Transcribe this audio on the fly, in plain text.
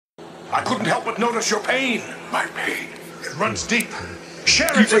I couldn't help but notice your pain. My pain, it runs deep.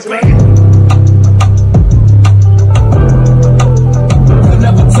 Share it with me.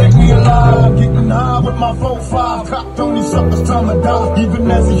 Never take me alive, getting high with my 4-5, cocked on these suckers, time to die. Even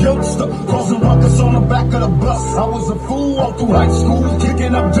as a youngster, causing ruckus on the back of the bus. I was a fool all through high school,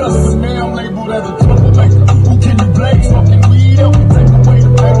 kicking up dust. And now I'm labeled as a troublemaker. Who can you blame? Smoking weed, help me take away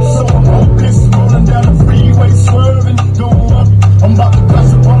the pain. So I'm hopeless, rolling down the freeway, swerving. Don't worry, I'm about to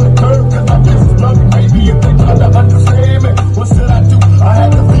pass up on the curb, cause I guess it's blurry. Maybe if they try to understand me, what should I do? I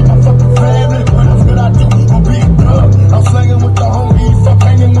had to feed my fucking family. What else could I do? Or be a thug? I'm slanging with the homies.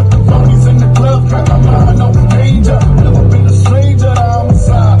 Hanging with the phonies in the club, got my mind no danger. Never been a stranger to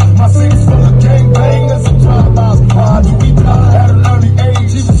homicide. My city's full of gangbangers and drive-bys. Why do we die at an early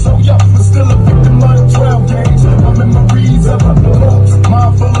age? Even so young, but still a victim of the 12 gauge. My memories of a corpse,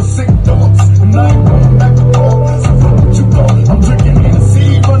 mind full of sick thoughts, and I ain't going back to court. So fuck what you thought. I'm drinking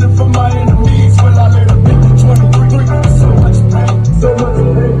Hennessy, running from my enemies. Well, I let a big 23. So much pain, so much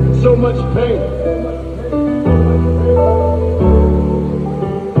pain, so much pain.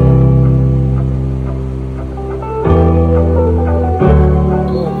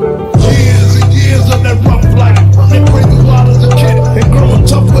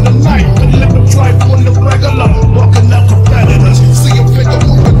 Tough with a knife and live a life on the regular. Walking out competitors, see a figure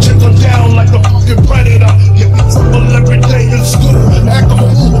moving, chisel down like a fucking predator. Get me trouble every day in school, act a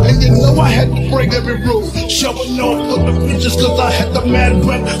fool, and you know I had to break every rule. Showing off for the bitches cause I had the mad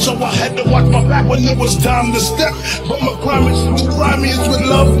rep, so I had to watch my back when it was time to step. But my crime is too grimy, it's with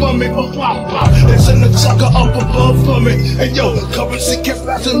love for me. But pop, they send the sucker up above for me. And yo, currency kept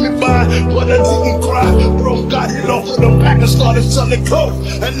passing me by, but I didn't cry. Bro got hit off with a pack and started selling coke.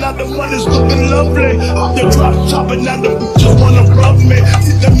 And now the money's looking lovely. Off the drop top and now the bitches wanna rub me.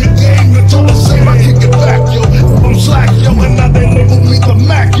 Hit them your game until the same I kick it back, yo. I'm slack, yo, and now they label me the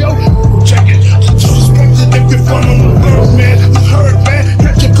Mac, yo. Check it, disrespected if you're from on the world, man. You heard, man,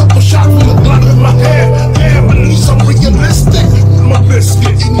 catch a couple shots from the Glock in my head. Damn, at least I'm realistic. My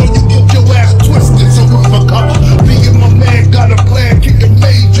biscuit, you know you get your ass twisted. So I'm a cover, being my man, got a plan, kicking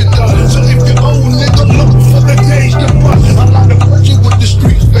major done. So if you're old nigga, look for the days to run. A lot of pressure with the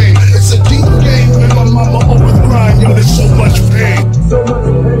streets, babe. It's a deep game, and my mama always crying, yo, there's so much pain. So much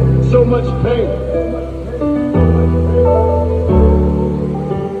pain, so much pain.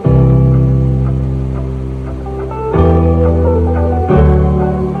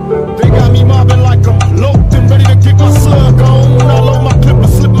 They got me mobbing like I'm loped and ready to get my slug on. I load my clip and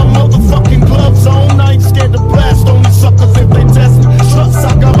slip my motherfucking gloves on. I ain't scared to blast on these suckers if they test me. Trust,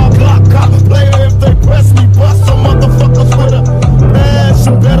 I got my Glock, cop player if they press me. Bust some motherfuckers with a pass.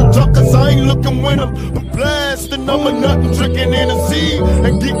 You better duck cause I ain't looking with them. But blasting, I'm a nut, drinking Hennessy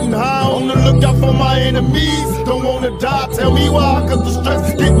and getting high on the lookout for my enemies. Don't wanna die, tell me why, cause the stress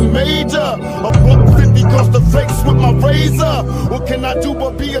is getting major. A $150 across the face with my razor. What can I do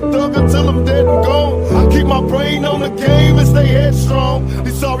but be a thug until I'm dead and gone? I keep my brain on the game and stay headstrong.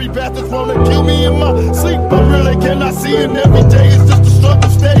 These sorry bastards wanna kill me in my sleep, but really cannot see it every day. It's just a struggle,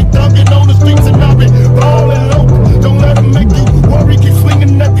 steady thugging on the streets and I've been ballin' low. Don't let them make you worry, keep